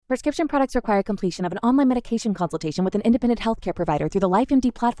Prescription products require completion of an online medication consultation with an independent healthcare provider through the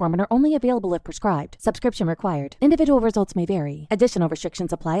LifeMD platform and are only available if prescribed. Subscription required. Individual results may vary. Additional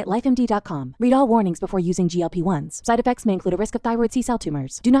restrictions apply at lifemd.com. Read all warnings before using GLP-1s. Side effects may include a risk of thyroid C-cell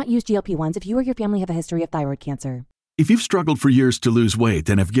tumors. Do not use GLP-1s if you or your family have a history of thyroid cancer. If you've struggled for years to lose weight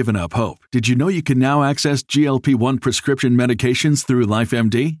and have given up hope, did you know you can now access GLP-1 prescription medications through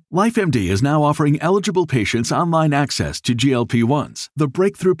LifeMD? LifeMD is now offering eligible patients online access to GLP-1s, the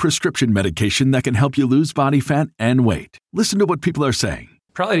breakthrough prescription medication that can help you lose body fat and weight. Listen to what people are saying.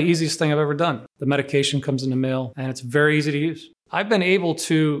 Probably the easiest thing I've ever done. The medication comes in the mail, and it's very easy to use. I've been able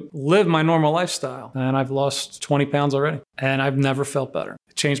to live my normal lifestyle, and I've lost 20 pounds already, and I've never felt better.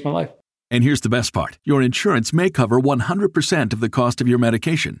 It changed my life. And here's the best part. Your insurance may cover 100% of the cost of your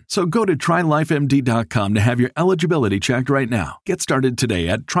medication. So go to TryLifeMD.com to have your eligibility checked right now. Get started today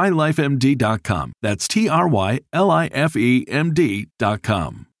at TryLifeMD.com. That's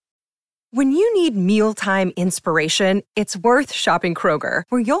TryLifeMD.com. When you need mealtime inspiration, it's worth shopping Kroger,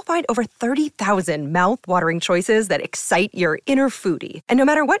 where you'll find over 30,000 mouth-watering choices that excite your inner foodie. And no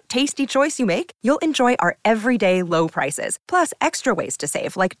matter what tasty choice you make, you'll enjoy our everyday low prices, plus extra ways to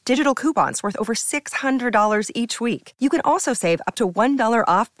save, like digital coupons worth over $600 each week. You can also save up to $1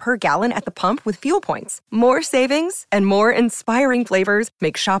 off per gallon at the pump with fuel points. More savings and more inspiring flavors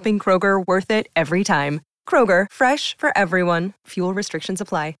make shopping Kroger worth it every time. Kroger, fresh for everyone. Fuel restrictions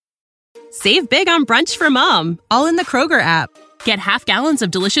apply. Save big on brunch for mom, all in the Kroger app. Get half gallons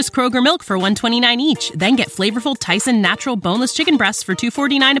of delicious Kroger milk for $1.29 each. Then get flavorful Tyson natural boneless chicken breasts for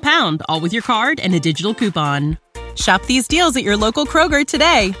 $2.49 a pound, all with your card and a digital coupon. Shop these deals at your local Kroger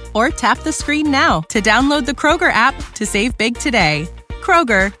today, or tap the screen now to download the Kroger app to save big today.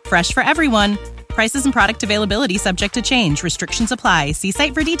 Kroger, fresh for everyone. Prices and product availability subject to change. Restrictions apply. See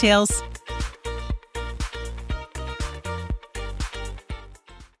site for details.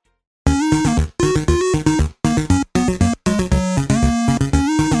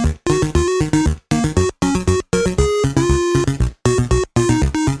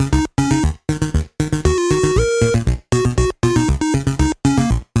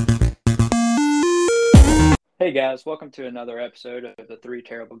 Hey guys, welcome to another episode of the Three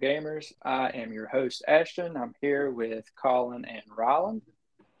Terrible Gamers. I am your host, Ashton. I'm here with Colin and Ryland.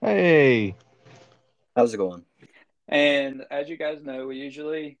 Hey. How's it going? And as you guys know, we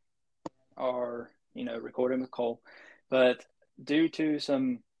usually are, recording with Cole. But due to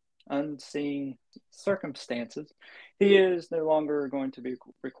some unseen circumstances, he is no longer going to be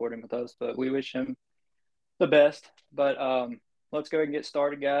recording with us. But we wish him the best. But let's go ahead and get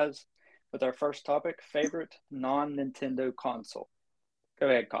started, guys, with our first topic, favorite non-Nintendo console. Go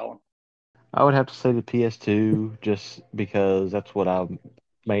ahead, Colin. I would have to say the PS2, just because that's what I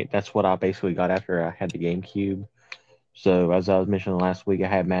basically got after I had the GameCube. So as I was mentioning last week, I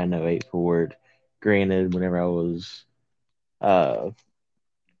had Madden 08 for it. Granted, whenever I was growing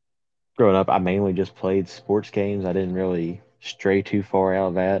up, I mainly just played sports games. I didn't really stray too far out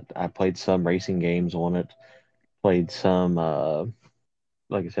of that. I played some racing games on it. Played some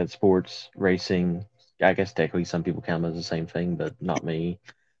like I said, sports, racing. I guess technically some people count them as the same thing, but not me.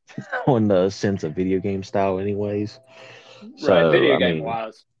 On the sense of video game style anyways. Right, video game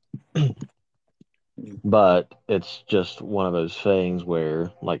wise. But it's just one of those things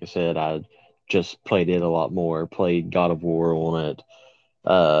where, like I said, I just played it a lot more, played God of War on it,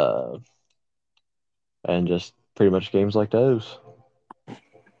 and just pretty much games like those.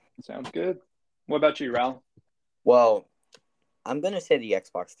 Sounds good. What about you, Ralph? Well, I'm going to say the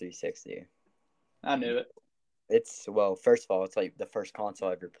Xbox 360. I knew it. First of all, it's like the first console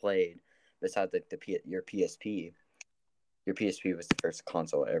I ever played besides like your PSP. Your PSP was the first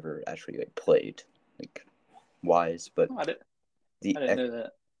console I ever actually played, wise. But I didn't know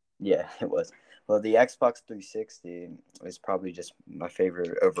that. Yeah, it was. Well, the Xbox 360 is probably just my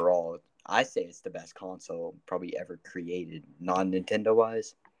favorite overall. I say it's the best console probably ever created, non-Nintendo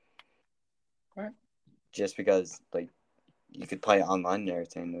wise. All right. Just because you could play online and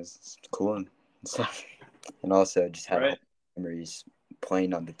everything. It was cool and stuff. And also just had memories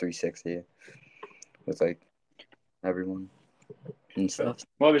playing on the 360 with everyone and stuff.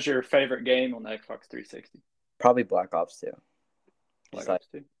 What was your favorite game on the Xbox 360? Probably Black Ops 2. Black Ops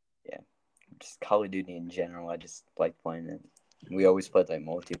 2? Yeah. Just Call of Duty in general. I just like playing it. We always played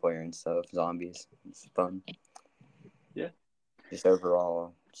multiplayer and stuff, zombies. It's fun. Yeah. Just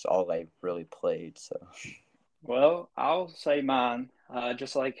overall, it's all I really played, so. Well, I'll say mine.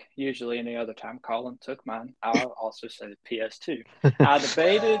 Just like usually any other time Colin took mine, I'll also say the PS2. I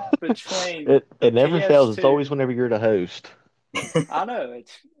debated between It never PS2. fails. It's always whenever you're the host. I know.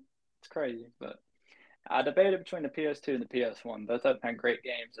 It's crazy. But I debated between the PS2 and the PS1. Both of them had great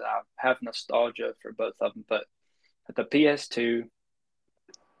games, and I have nostalgia for both of them. But the PS2,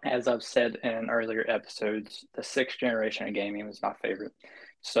 as I've said in earlier episodes, the sixth generation of gaming was my favorite.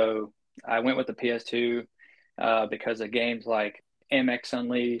 So I went with the PS2 because of games like MX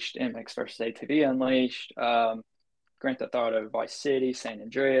Unleashed, MX vs. ATV Unleashed, Grand Theft Auto Vice City, San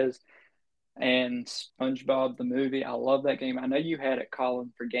Andreas, and SpongeBob the movie. I love that game. I know you had it,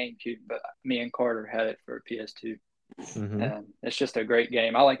 Colin, for GameCube, but me and Carter had it for PS2. And it's just a great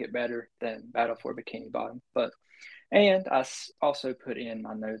game. I like it better than Battle for Bikini Bottom. And I also put in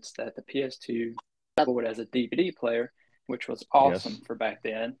my notes that the PS2 doubled as a DVD player, which was awesome for back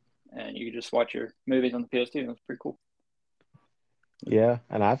then. And you could just watch your movies on the PS2. It was pretty cool. Yeah,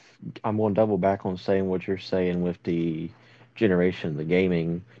 and I'm going to double back on saying what you're saying with the generation, the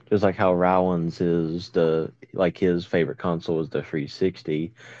gaming, just like how Rowan's is his favorite console is the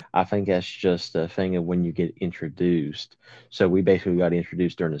 360. I think that's just a thing of when you get introduced. So we basically got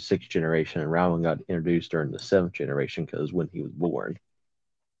introduced during the sixth generation, and Rowan got introduced during the seventh generation because when he was born.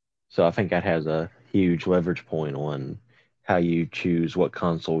 So I think that has a huge leverage point on how you choose what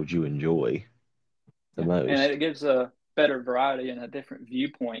consoles you enjoy the most. And it gives a better variety and a different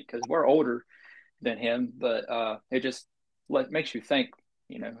viewpoint because we're older than him, but it just makes you think,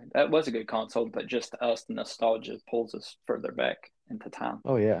 that was a good console, but just us, the nostalgia pulls us further back into time.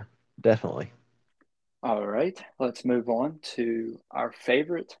 Oh, yeah, definitely. All right, let's move on to our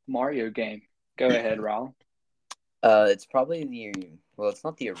favorite Mario game. Go ahead, Raul. It's probably it's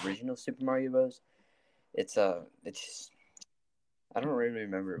not the original Super Mario Bros. It's I don't really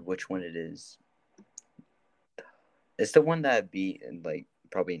remember which one it is. It's the one that I beat in like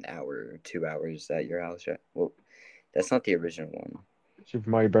probably an hour or 2 hours at your house, right? Well, that's not the original one. Super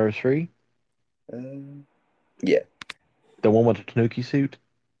Mario Bros. 3? Yeah. The one with the Tanuki suit?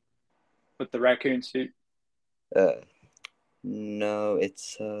 With the raccoon suit? No,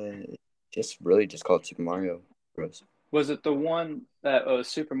 it's just called Super Mario Bros. Was it the one that was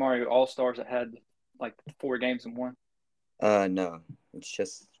Super Mario All-Stars that had like 4 games in one? No, it's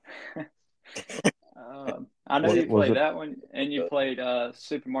just... I know you played that one, and you played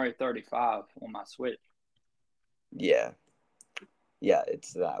Super Mario 35 on my Switch. Yeah. Yeah,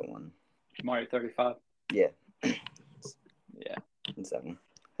 it's that one. Mario 35? Yeah. Yeah. It's that one.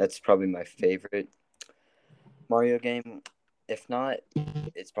 That's probably my favorite Mario game. If not,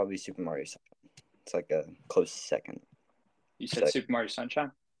 it's probably Super Mario Sunshine. It's like a close second. You said Super Mario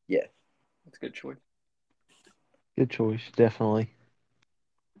Sunshine? Yeah. That's a good choice. Good choice, definitely.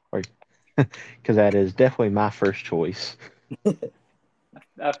 Because that is definitely my first choice.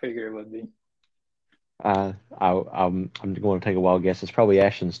 I figure it would be. I'm going to take a wild guess. It's probably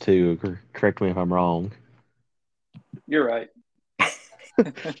Ashen's too. Correct me if I'm wrong. You're right.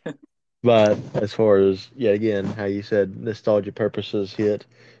 But as far as, again, how you said nostalgia purposes hit.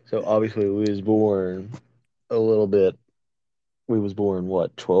 So obviously we was born,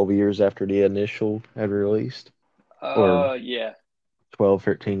 12 years after the initial had released? Yeah. 12,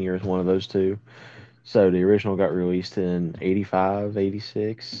 13 years, one of those two. So the original got released in 85,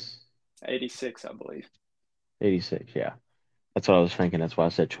 86? 86, I believe. 86, yeah. That's what I was thinking. That's why I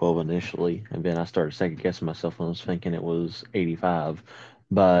said 12 initially. And then I started second guessing myself when I was thinking it was 85.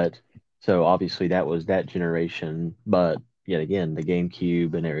 But so obviously that was that generation. But yet again, the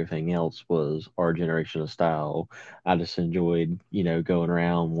GameCube and everything else was our generation of style. I just enjoyed, going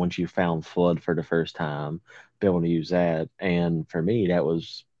around once you found FLUDD for the first time, be able to use that. And for me, that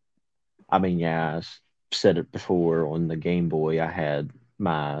was, I said it before on the Game Boy, I had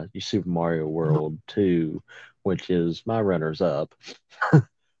my Super Mario World 2, which is my runners up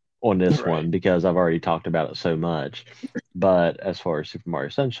on this one because I've already talked about it so much. But as far as Super Mario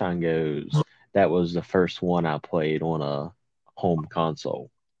Sunshine goes, that was the first one I played on a home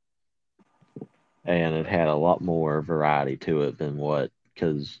console. And it had a lot more variety to it than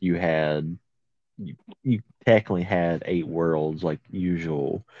because you technically had 8 worlds like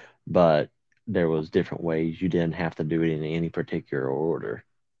usual, but there was different ways. You didn't have to do it in any particular order.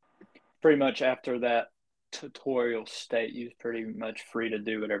 Pretty much after that tutorial state, you're pretty much free to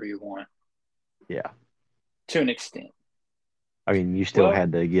do whatever you want. Yeah. To an extent. I mean, you still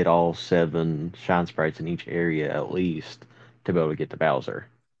had to get all 7 shine sprites in each area at least to be able to get to Bowser.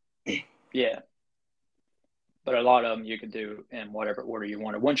 Yeah. But a lot of them you could do in whatever order you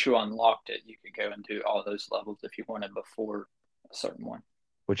wanted. Once you unlocked it, you could go and do all those levels if you wanted before a certain one.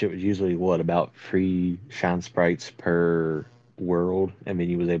 Which it was usually, about 3 shine sprites per world, and then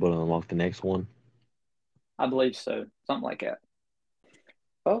you was able to unlock the next one? I believe so. Something like that.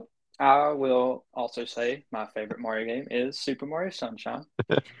 Well, I will also say my favorite Mario game is Super Mario Sunshine.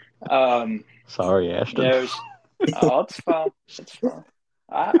 Sorry, You Ashton. know, it's fine. It's fine.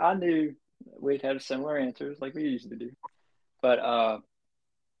 I knew we'd have similar answers like we usually do. But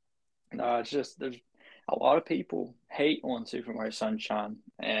no, it's just there's a lot of people hate on Super Mario Sunshine,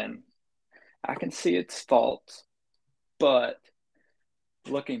 and I can see its faults. But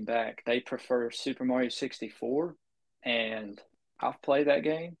looking back, they prefer Super Mario 64, and I've played that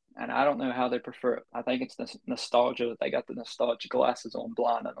game, and I don't know how they prefer it. I think it's the nostalgia that they got the nostalgia glasses on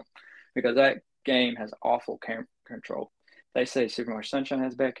blinding them because that game has awful camera control. They say Super Mario Sunshine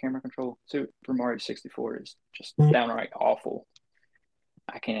has bad camera control. Super Mario 64 is just downright awful.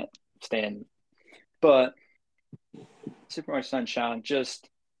 I can't stand. But Super Mario Sunshine, just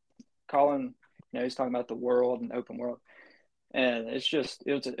Colin, he's talking about the world and open world, and it's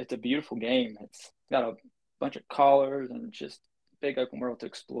a beautiful game. It's got a bunch of colors and just big open world to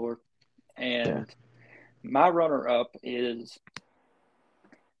explore. And my runner up is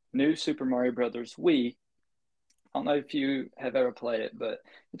New Super Mario Brothers Wii. I don't know if you have ever played it, but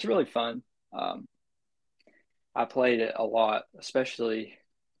it's really fun. I played it a lot, especially,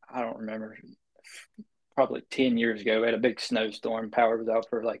 I don't remember, probably 10 years ago. We had a big snowstorm. Power was out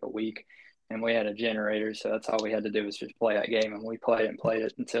for like a week, and we had a generator. So that's all we had to do was just play that game. And we played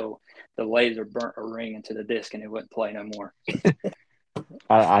it until the laser burnt a ring into the disc and it wouldn't play no more.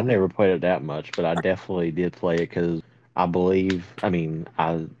 I never played it that much, but I definitely did play it because I do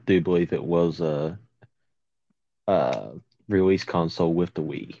believe it was a release console with the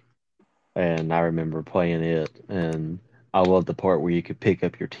Wii. And I remember playing it, and I loved the part where you could pick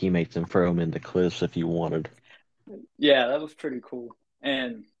up your teammates and throw them into cliffs if you wanted. Yeah, that was pretty cool.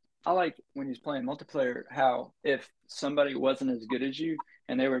 And I like when he's playing multiplayer how if somebody wasn't as good as you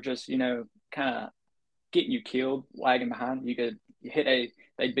and they were just, kind of getting you killed, lagging behind, you could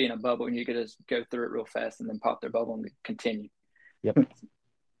they'd be in a bubble and you could just go through it real fast and then pop their bubble and continue. Yep. It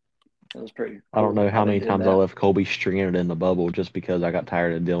was pretty cool. I don't know how many times I left Colby stranded in the bubble just because I got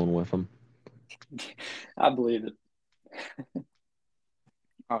tired of dealing with him. I believe it.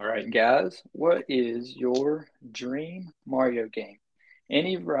 All right, guys, what is your dream Mario game?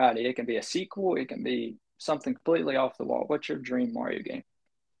 Any variety. It can be a sequel. It can be something completely off the wall. What's your dream Mario game?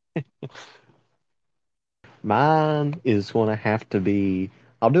 Mine is going to have to be,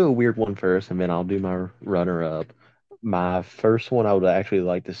 I'll do a weird one first and then I'll do my runner-up. My first one I would actually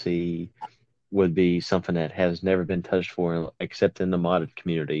like to see would be something that has never been touched for except in the modded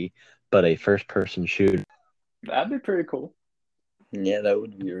community, but a first-person shooter. That'd be pretty cool. Yeah, that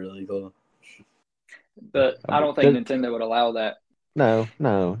would be really cool. But I don't think Nintendo would allow that. No,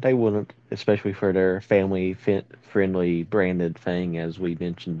 they wouldn't, especially for their family-friendly branded thing, as we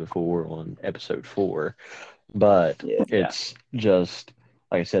mentioned before on episode 4. But it's just,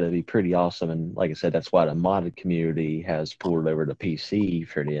 like I said, it'd be pretty awesome. And like I said, that's why the modded community has pulled over to PC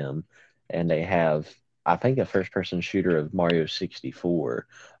for them. And they have, I think, a first-person shooter of Mario 64.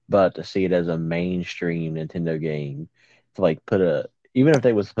 But to see it as a mainstream Nintendo game, to like even if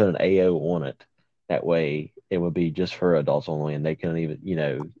they was to put an AO on it, that way it would be just for adults only, and they couldn't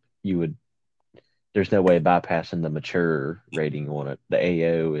even, there's no way bypassing the mature rating on it. The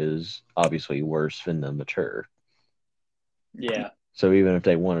AO is obviously worse than the mature. Yeah. So even if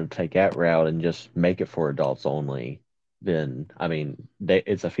they wanted to take that route and just make it for adults only, then,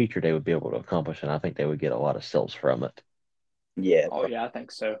 it's a feature they would be able to accomplish, and I think they would get a lot of sales from it. Yeah. Oh, yeah, I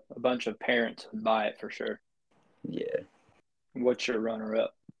think so. A bunch of parents would buy it for sure. Yeah. What's your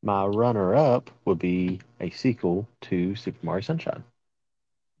runner-up? My runner-up would be a sequel to Super Mario Sunshine.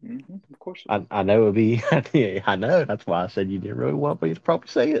 Mm-hmm, of course. I know it would be. I know. That's why I said you didn't really want me to probably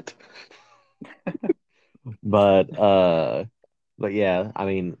say it. But yeah,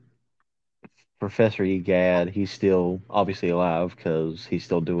 Professor Egad, he's still obviously alive because he's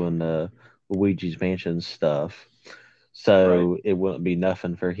still doing the Luigi's Mansion stuff. So It wouldn't be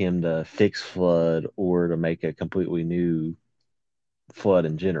nothing for him to fix FLUDD or to make a completely new FLUDD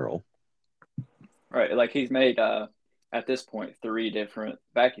in general. Right, like he's made at this point 3 different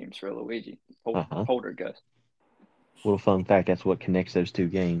vacuums for Luigi. Poltergust. Little fun fact: that's what connects those 2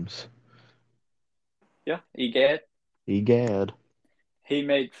 games. Yeah, Egad. He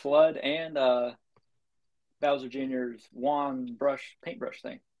made FLUDD and Bowser Jr.'s paintbrush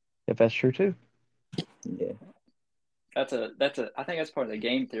thing. If that's true too. Yeah. I think that's part of the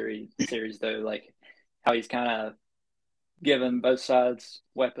game theory series though, like how he's kind of given both sides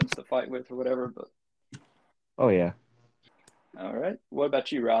weapons to fight with or whatever. But oh yeah. All right. What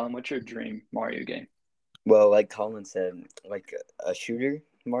about you, Rylan? What's your dream Mario game? Well, like Colin said, like a shooter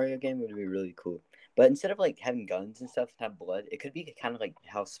Mario game would be really cool. But instead of like having guns and stuff and have blood, it could be kind of like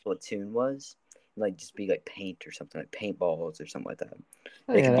how Splatoon was, like just be like paint or something, like paintballs or something like that.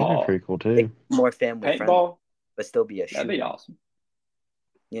 Oh, It yeah, could that'd be be pretty cool too. more family friendly, Paintball, but still be a that'd be shooter. awesome.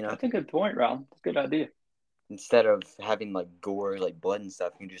 You know, That's a good point, Ron. That's a good idea. instead of having like gore, like blood and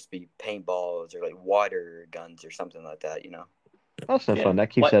stuff, it can just be paintballs or like water guns or something like that. You know, That's no Yeah. fun. That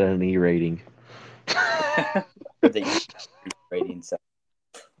keeps What- that at an E rating. for the rating stuff,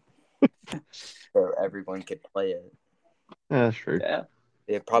 so everyone could play it. Yeah, that's true. Yeah,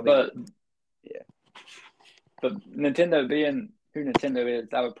 It probably but yeah. But Nintendo being who Nintendo is,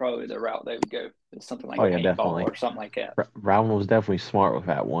 that would probably be the route they would go. It's something like Oh, yeah, paintball definitely. or something like that. Rowland was definitely smart with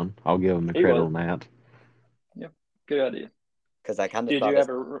that one. I'll give him the He credit was. on that. Good idea. Because I kind of Did thought you of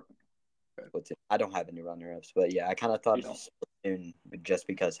ever? I don't have any runner-ups, but yeah, I kind of thought You of Splatoon just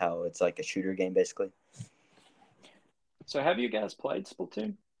because how it's like a shooter game basically. So have you guys played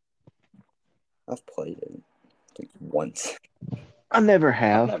Splatoon? I've played it like once. I never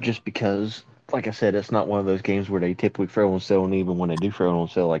have, never. just because, like I said, it's not one of those games where they typically throw on sale, and even when they do throw it on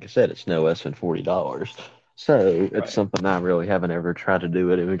sale, like I said, it's no less than $40. So it's Right. something I really haven't ever tried to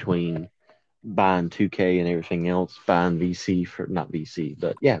do it in between buying 2K and everything else, buying VC for, not VC,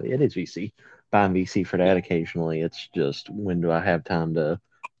 but yeah, it is VC. Buying VC for that occasionally. It's just, when do I have time to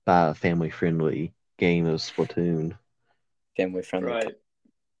buy a family-friendly game of Splatoon? Family friendly. Right.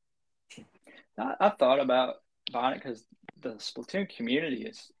 I thought about buying it because the Splatoon community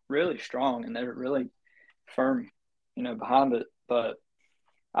is really strong and they're really firm, behind it. But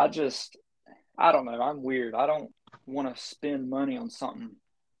I don't know. I'm weird. I don't want to spend money on something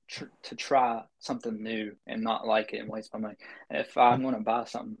to try something new and not like it and waste my money. If I'm going to buy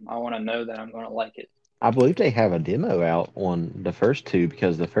something, I want to know that I'm going to like it. I believe they have a demo out on the first two,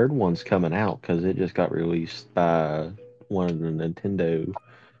 because the third one's coming out because it just got released by one of the Nintendo.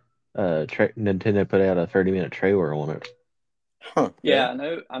 Nintendo put out a 30-minute trailer on it. Huh. Yeah,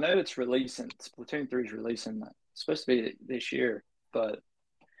 I know it's releasing. Splatoon 3 is releasing. It's supposed to be this year, but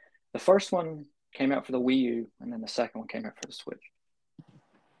the first one came out for the Wii U, and then the second one came out for the Switch.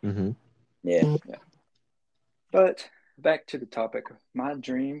 Mm-hmm. Yeah. But back to the topic. My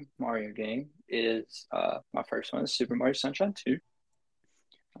dream Mario game is my first one is Super Mario Sunshine 2.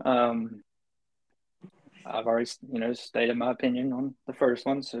 I've already, stated my opinion on the first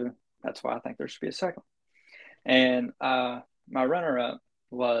one, so that's why I think there should be a second. And my runner-up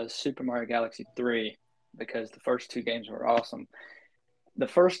was Super Mario Galaxy 3 because the first two games were awesome. The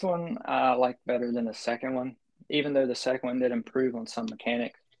first one I liked better than the second one, even though the second one did improve on some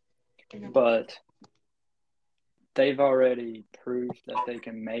mechanics. But they've already proved that they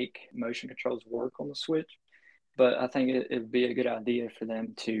can make motion controls work on the Switch. But I think it would be a good idea for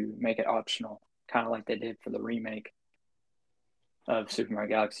them to make it optional, kind of like they did for the remake of Super Mario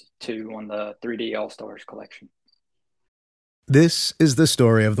Galaxy 2 on the 3D All-Stars collection. This is the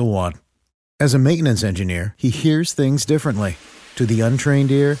story of the one. As a maintenance engineer, he hears things differently. To the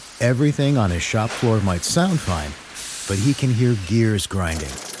untrained ear, everything on his shop floor might sound fine, but he can hear gears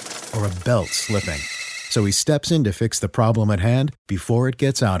grinding or a belt slipping. So he steps in to fix the problem at hand before it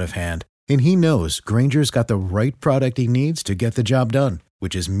gets out of hand. And he knows Grainger's got the right product he needs to get the job done,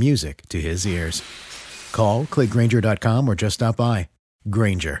 which is music to his ears. Call, click Grainger.com, or just stop by.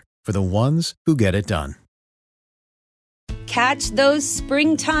 Grainger, for the ones who get it done. Catch those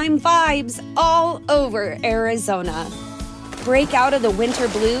springtime vibes all over Arizona. Break out of the winter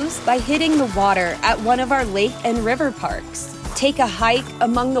blues by hitting the water at one of our lake and river parks. Take a hike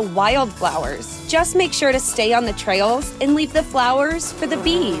among the wildflowers. Just make sure to stay on the trails and leave the flowers for the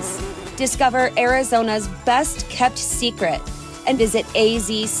bees. Discover Arizona's best kept secret and visit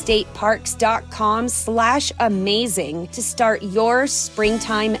azstateparks.com/amazing to start your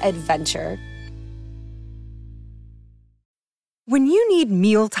springtime adventure. When you need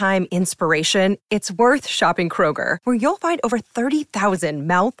mealtime inspiration, it's worth shopping Kroger, where you'll find over 30,000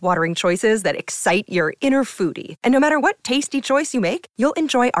 mouth-watering choices that excite your inner foodie. And no matter what tasty choice you make, you'll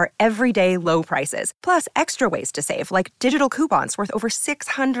enjoy our everyday low prices, plus extra ways to save, like digital coupons worth over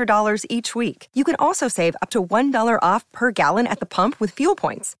 $600 each week. You can also save up to $1 off per gallon at the pump with fuel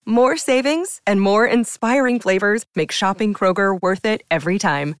points. More savings and more inspiring flavors make shopping Kroger worth it every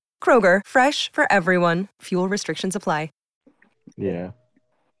time. Kroger, fresh for everyone. Fuel restrictions apply. Yeah.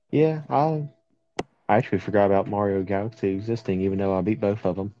 Yeah, I actually forgot about Mario Galaxy existing, even though I beat both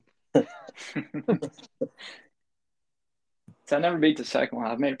of them. So I never beat the second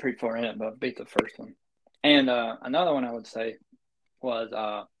one. I've made it pretty far in it, but I beat the first one. And another one I would say was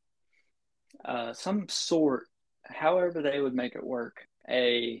some sort, however they would make it work,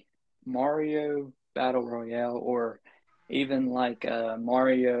 a Mario Battle Royale, or even like a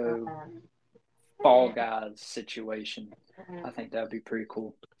Mario Fall Guys situation. I think that would be pretty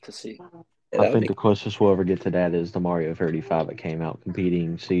cool to see. I think the closest we'll ever get to that is the Mario 35 that came out,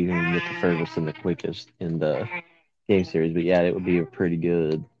 competing, so you can get the furthest and the quickest in the game series. But yeah, it would be a pretty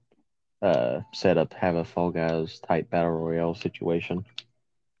good setup to have a Fall Guys type battle royale situation.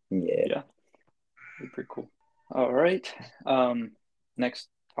 Yeah, be pretty cool. All right. Next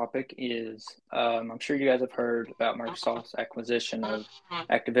topic is I'm sure you guys have heard about Microsoft's acquisition of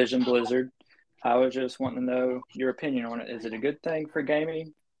Activision Blizzard. I was just wanting to know your opinion on it. Is it a good thing for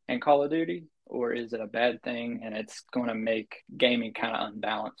gaming and Call of Duty, or is it a bad thing and it's going to make gaming kind of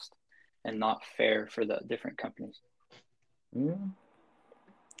unbalanced and not fair for the different companies?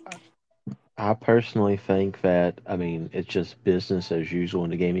 I personally think that, it's just business as usual in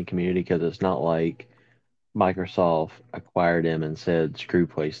the gaming community because it's not like Microsoft acquired them and said, screw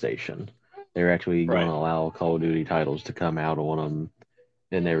PlayStation. They're actually going to allow Call of Duty titles to come out on them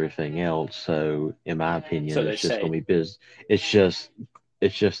and everything else. So, in my opinion, it's just going to be business.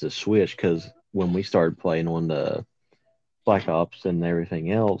 It's just a switch because when we started playing on the Black Ops and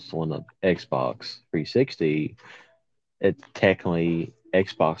everything else on the Xbox 360, it technically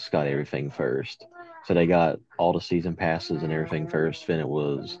Xbox got everything first. So they got all the season passes and everything first. Then it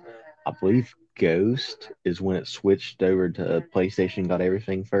was, I believe, Ghost is when it switched over to PlayStation, got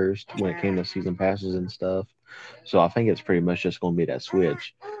everything first when it came to season passes and stuff. So I think it's pretty much just going to be that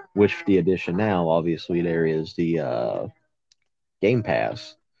switch. With the addition now, obviously, there is the Game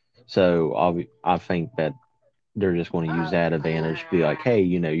Pass. So I think that they're just going to use that advantage to be like, hey,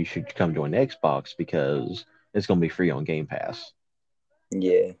 you should come join Xbox because it's going to be free on Game Pass.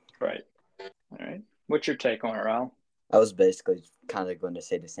 Yeah. Right. All right. What's your take on it, Raul? I was basically kind of going to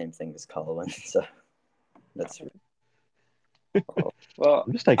say the same thing as Colin, so that's well.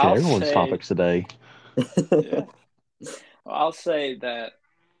 I'm just taking everyone's topics today. Yeah. Well, I'll say that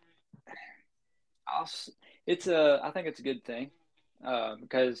I think it's a good thing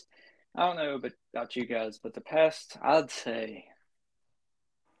because I don't know about you guys, but the past, I'd say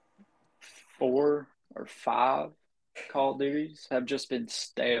 4 or 5 Call of Duties have just been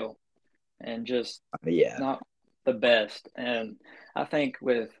stale and just not the best. And I think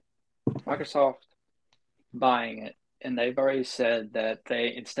with Microsoft buying it, and they've already said that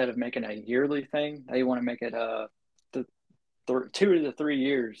they, instead of making a yearly thing, they want to make it 2 to 3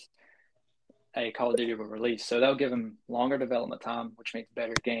 years a Call of Duty will release. So they'll give them longer development time, which makes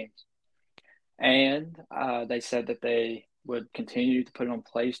better games. And they said that they would continue to put it on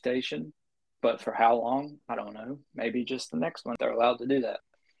PlayStation, but for how long? I don't know. Maybe just the next one. They're allowed to do that.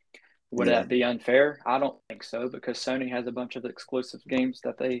 Would that be unfair? I don't think so because Sony has a bunch of exclusive games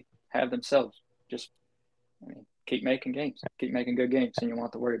that they have themselves. Just keep making games, keep making good games, and you won't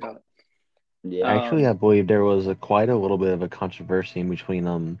have to worry about it. Yeah, actually, I believe there was quite a little bit of a controversy in between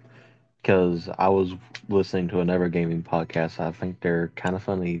them because I was listening to another gaming podcast. I think they're kind of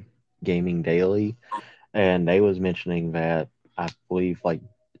funny, Gaming Daily, and they was mentioning that I believe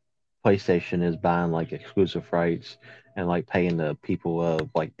PlayStation is buying exclusive rights and paying the people of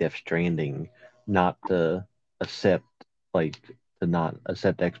Death Stranding not to accept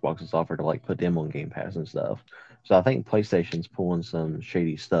Xbox's offer to put them on Game Pass and stuff. So I think PlayStation's pulling some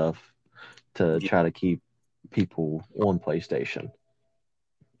shady stuff to try to keep people on PlayStation.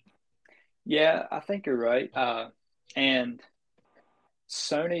 Yeah, I think you're right. And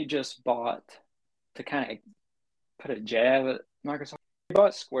Sony just bought, to kind of put a jab at Microsoft, they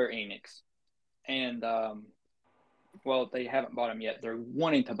bought Square Enix. And, they haven't bought them yet. They're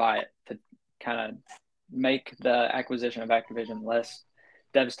wanting to buy it to kind of make the acquisition of Activision less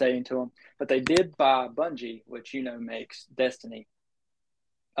devastating to them. But they did buy Bungie, which, makes Destiny.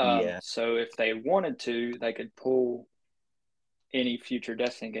 So if they wanted to, they could pull any future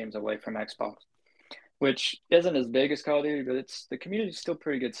Destiny games away from Xbox, which isn't as big as Call of Duty, but the community's still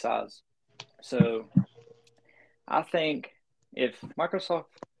pretty good size. So I think if Microsoft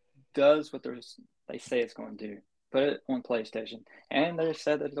does what they say it's going to do, put it on PlayStation, and they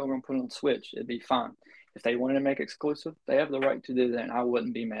said that they're going to put it on Switch, it'd be fine. If they wanted to make exclusive, they have the right to do that, and I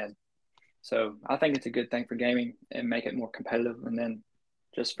wouldn't be mad. So I think it's a good thing for gaming and make it more competitive. And then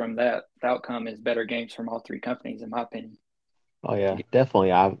just from that, the outcome is better games from all 3 companies, in my opinion. Oh, yeah,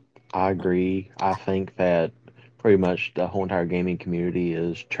 definitely. I agree. I think that pretty much the whole entire gaming community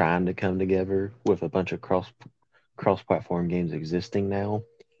is trying to come together with a bunch of cross-platform games existing now.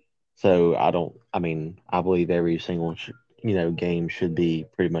 So I believe every single game should be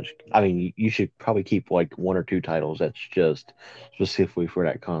pretty much. You should probably keep 1 or 2 titles that's just specifically for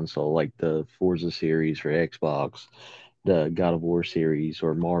that console, like the Forza series for Xbox, the God of War series,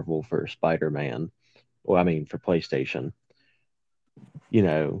 or Marvel for Spider-Man. Well, for PlayStation.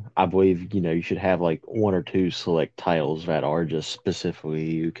 I believe, you should have like one or two select titles that are just specifically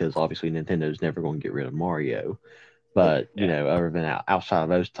you because obviously Nintendo's never going to get rid of Mario. But, other than outside of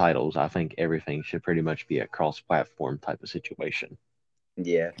those titles, I think everything should pretty much be a cross-platform type of situation.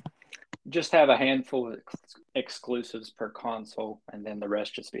 Yeah. Just have a handful of exclusives per console, and then the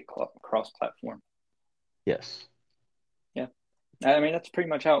rest just be cross-platform. Yes. Yeah. I mean, that's pretty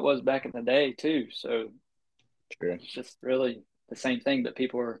much how it was back in the day, too. So True. It's just really the same thing, but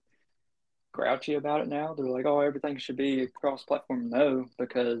people are grouchy about it now. They're like, oh, everything should be cross-platform. No,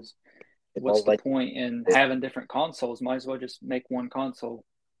 because what's the point in having different consoles? Might as well just make one console.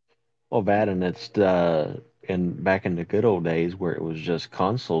 Well, that and it's back in the good old days where it was just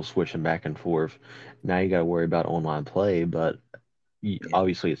console switching back and forth. Now you got to worry about online play, but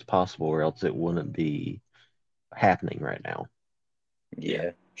obviously it's possible, or else it wouldn't be happening right now.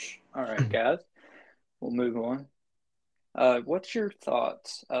 Yeah. All right, guys, we'll move on. What's your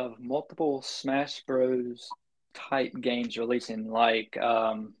thoughts of multiple Smash Bros. Type games releasing, like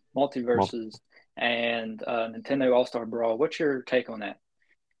Multiverses and Nintendo All-Star Brawl? What's your take on that?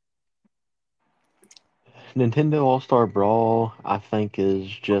 Nintendo All-Star Brawl, I think, is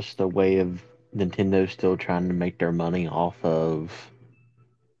just a way of Nintendo still trying to make their money off of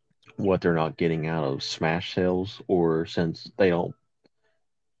what they're not getting out of Smash sales, or since they don't.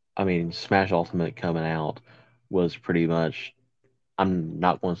 I mean, Smash Ultimate coming out was pretty much. I'm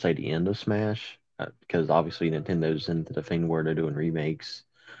not going to say the end of Smash because obviously Nintendo's into the thing where they're doing remakes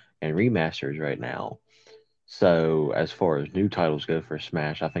and remasters right now. So as far as new titles go for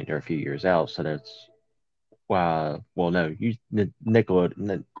Smash, I think they're a few years out. So that's why. Well, no,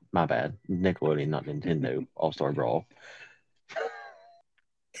 Nickelodeon. My bad, Nickelodeon, not Nintendo. All Star Brawl.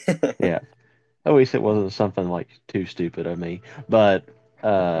 Yeah, at least it wasn't something like too stupid of me. But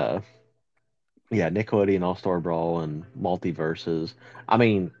yeah, Nickelodeon All Star Brawl and Multiverses. I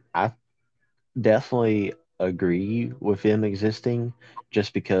mean, I definitely agree with them existing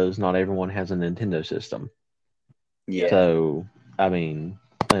just because not everyone has a Nintendo system. Yeah. So, I mean,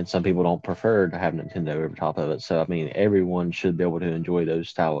 and some people don't prefer to have Nintendo over top of it. So, I mean, everyone should be able to enjoy those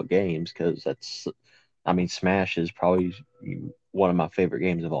style of games because Smash is probably one of my favorite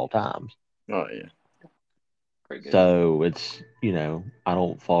games of all time. Oh, yeah. So it's, I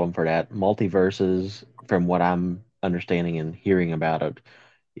don't fault them for that. Multiverses, from what I'm understanding and hearing about it,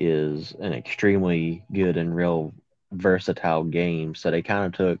 is an extremely good and real versatile game. So they kind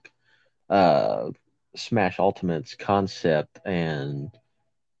of took Smash Ultimate's concept and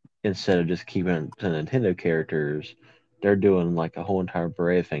instead of just keeping it to Nintendo characters, they're doing like a whole entire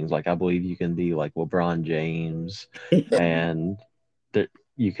array of things. Like I believe you can be like LeBron James and that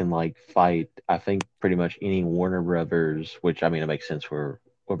you can like fight, I think pretty much any Warner Brothers, which I mean, it makes sense for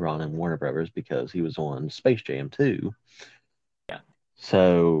LeBron and Warner Brothers because he was on Space Jam too. Yeah.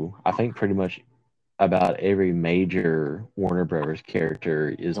 So I think pretty much about every major Warner Brothers character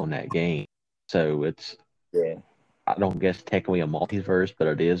is on that game. So it's, I don't guess technically a multiverse, but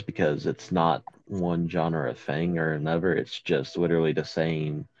it is because it's not one genre of thing or another. It's just literally the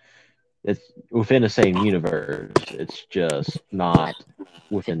same. It's within the same universe. It's just not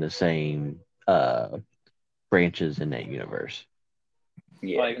within the same branches in that universe.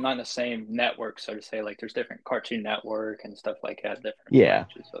 Yeah. Like not in the same network, so to say. Like there's different Cartoon Network and stuff like that. Different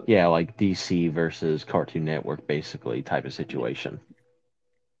branches of it. Like DC versus Cartoon Network, basically type of situation.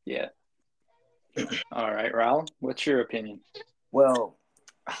 Yeah. All right, Raul, what's your opinion? Well,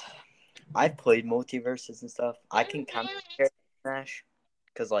 I've played Multiverses and stuff. I can kind of compare Smash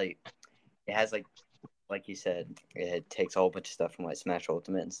because like it has like you said, it takes a whole bunch of stuff from like Smash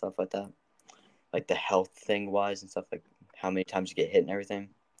Ultimate and stuff like that, like the health thing wise and stuff, like how many times you get hit and everything.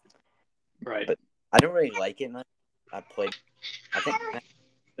 Right. But I don't really like it much. I'm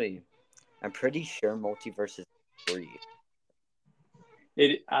pretty sure Multiverse is free.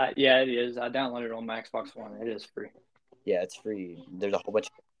 It is. I downloaded it on my Xbox One. It is free. Yeah, it's free. There's a whole bunch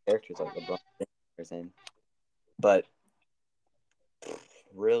of characters like LeBron and everything. But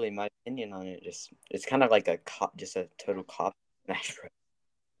really, my opinion on it it's kind of like a total cop Smash Bros.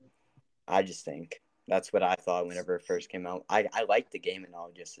 I just think that's what I thought whenever it first came out. I like the game and all,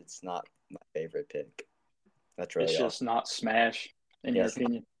 just it's not my favorite pick. That's really it's just not Smash in your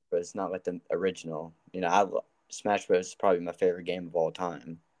opinion. But it's not like the original. Smash Bros. Is probably my favorite game of all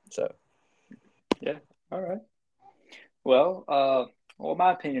time. So, yeah. All right. Well,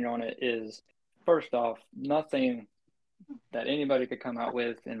 my opinion on it is, first off, nothing that anybody could come out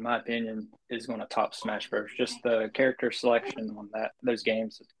with, in my opinion, is going to top Smash Bros. Just the character selection on those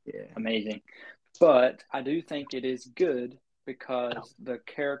games is amazing. But I do think it is good because the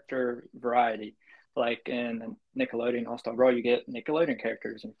character variety. like in Nickelodeon All-Star Brawl, you get Nickelodeon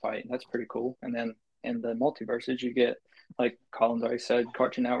characters in fight, and that's pretty cool. And then in the multiverses, you get, like Colin's already said,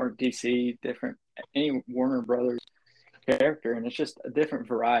 Cartoon Network, DC, different, any Warner Brothers character, and it's just a different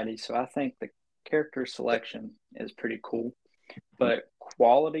variety. So I think the character selection is pretty cool. But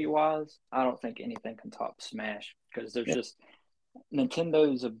quality wise, I don't think anything can top Smash, because there's just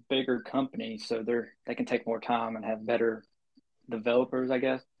Nintendo's a bigger company, so they can take more time and have better developers, I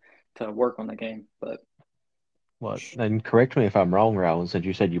guess, to work on the game. But What? And correct me if I'm wrong, Rowan, since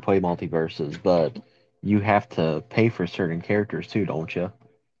you said you play multiverses, but you have to pay for certain characters too, don't you?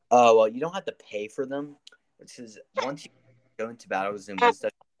 Well, you don't have to pay for them. Which is once you go into battles and win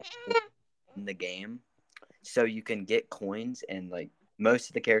stuff in the game, so you can get coins, and like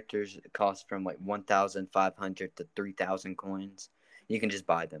most of the characters cost from like 1,500 to 3,000 coins. You can just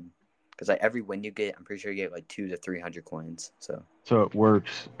buy them because like every win you get, I'm pretty sure you get like 200 to 300 coins. So it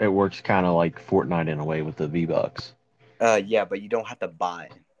works. It works kind of like Fortnite in a way with the V-Bucks. Yeah, but you don't have to buy.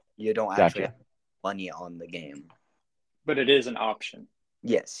 You don't actually have money on the game. But it is an option.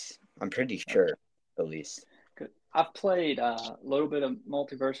 Yes, I'm pretty sure, at least. Good. I've played a little bit of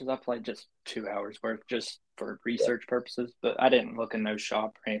multiverses. I played just 2 hours worth, just for research purposes. But I didn't look in no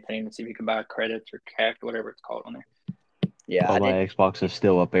shop or anything to see if you could buy credits or cash, whatever it's called on there. Yeah, well, my Xbox is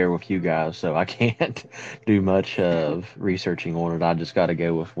still up there with you guys, so I can't do much of researching on it. I just got to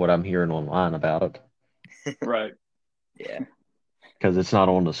go with what I'm hearing online about it. Right. Yeah. Because it's not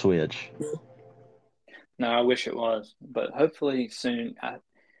on the Switch. No, I wish it was, but hopefully soon.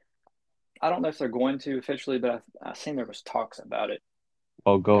 I don't know if they're going to officially, but I seen there was talks about it.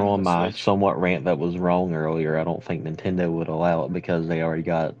 Well, going on my somewhat rant that was wrong earlier, I don't think Nintendo would allow it because they already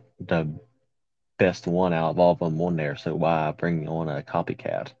got the best one out of all of them on there. So why bring on a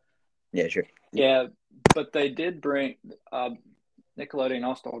copycat? Yeah, sure. Yeah, but they did bring Nickelodeon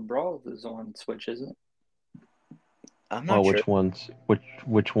All-Star Brawl is on Switch, isn't it? I'm not sure.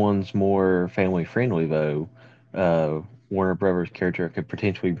 Which one's more family friendly though? Warner Brothers character could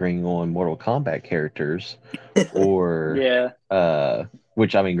potentially bring on Mortal Kombat characters, or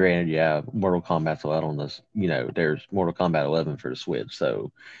which I mean, granted, Mortal Kombat's allowed on this. There's Mortal Kombat 11 for the Switch,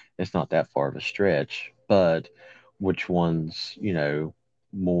 so it's not that far of a stretch. But which one's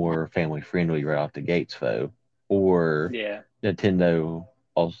more family friendly right off the gates, though? Or Nintendo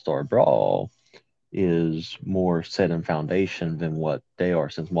All-Star Brawl is more set in foundation than what they are,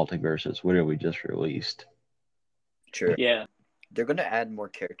 since Multiverses literally just released. Sure. Yeah. They're going to add more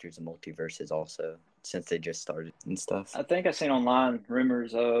characters in Multiverses also, since they just started and stuff. I think I've seen online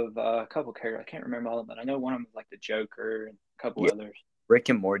rumors of a couple characters. I can't remember all of them, but I know one of them was like the Joker and a couple others. Rick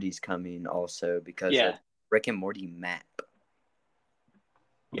and Morty's coming also because of Rick and Morty map.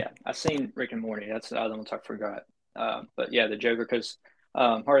 Yeah, I've seen Rick and Morty. That's the other one I forgot. But yeah, the Joker, because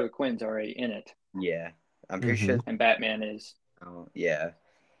Harley Quinn's already in it. Yeah, I'm pretty sure. And Batman is. Oh, yeah.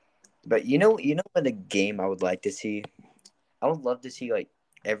 But you know what a game I would like to see? I would love to see like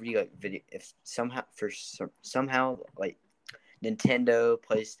every like video, if somehow like Nintendo,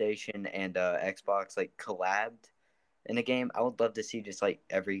 PlayStation, and Xbox like collabed in a game. I would love to see just like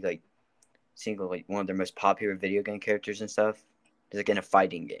every like single like one of their most popular video game characters and stuff, just like in a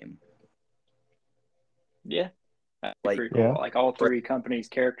fighting game. Yeah, like pretty cool. Like all three companies'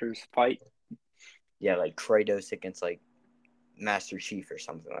 characters fight. Yeah, like Kratos against like Master Chief or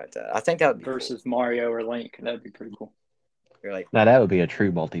something like that. I think that would be versus Mario or Link. That'd be pretty cool. You're like, now that would be a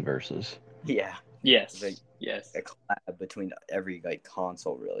true multiverses. Yeah. Yes. Like, yes. A collab between every like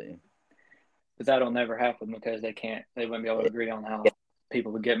console, really. But that'll never happen because they wouldn't be able to agree on how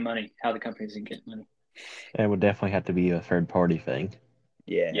people would get money, how the companies would get money. It would definitely have to be a third party thing.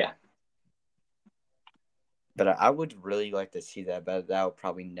 Yeah. Yeah. But I would really like to see that, but that would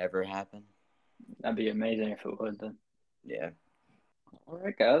probably never happen. That'd be amazing if it would then. Yeah. All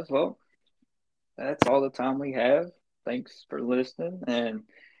right, guys. Well, that's all the time we have. Thanks for listening, and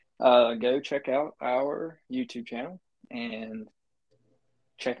go check out our YouTube channel and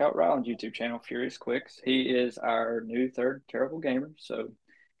check out Ryland's YouTube channel, Furious Quicks. He is our new third Terrible Gamer, so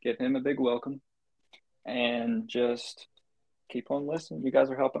give him a big welcome. And just keep on listening. You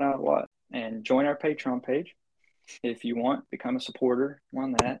guys are helping out a lot. And join our Patreon page if you want. Become a supporter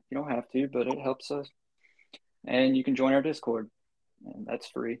on that. You don't have to, but it helps us. And you can join our Discord, and that's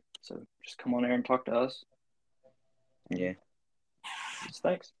free. So just come on there and talk to us. Yeah. Just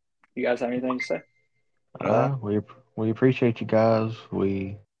thanks. You guys have anything to say? We appreciate you guys.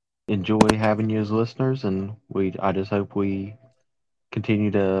 We enjoy having you as listeners, and I just hope we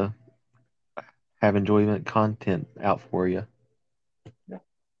continue to have enjoyment content out for you. Yeah.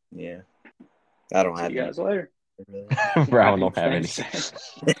 Yeah. I don't have See you guys later. Brown don't have any.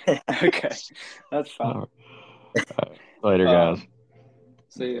 Okay, that's fine. Later, guys.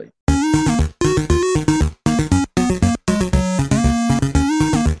 See you.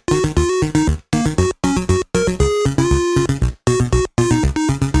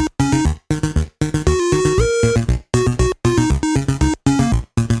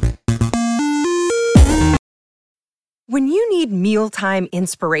 When you need mealtime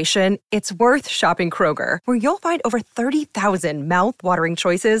inspiration, it's worth shopping Kroger, where you'll find over 30,000 mouth-watering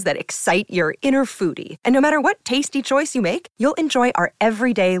choices that excite your inner foodie. And no matter what tasty choice you make, you'll enjoy our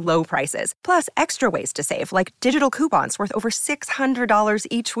everyday low prices, plus extra ways to save, like digital coupons worth over $600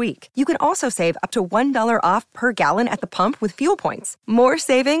 each week. You can also save up to $1 off per gallon at the pump with fuel points. More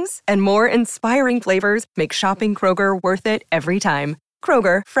savings and more inspiring flavors make shopping Kroger worth it every time.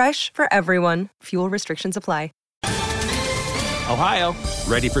 Kroger, fresh for everyone. Fuel restrictions apply. Ohio,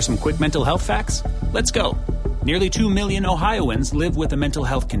 ready for some quick mental health facts? Let's go. Nearly 2 million Ohioans live with a mental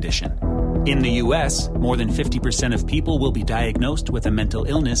health condition. In the U.S., more than 50% of people will be diagnosed with a mental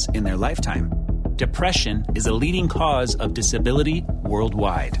illness in their lifetime. Depression is a leading cause of disability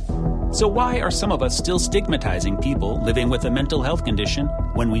worldwide. So why are some of us still stigmatizing people living with a mental health condition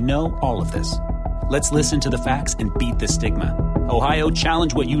when we know all of this? Let's listen to the facts and beat the stigma. Ohio,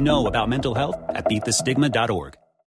 challenge what you know about mental health at beatthestigma.org.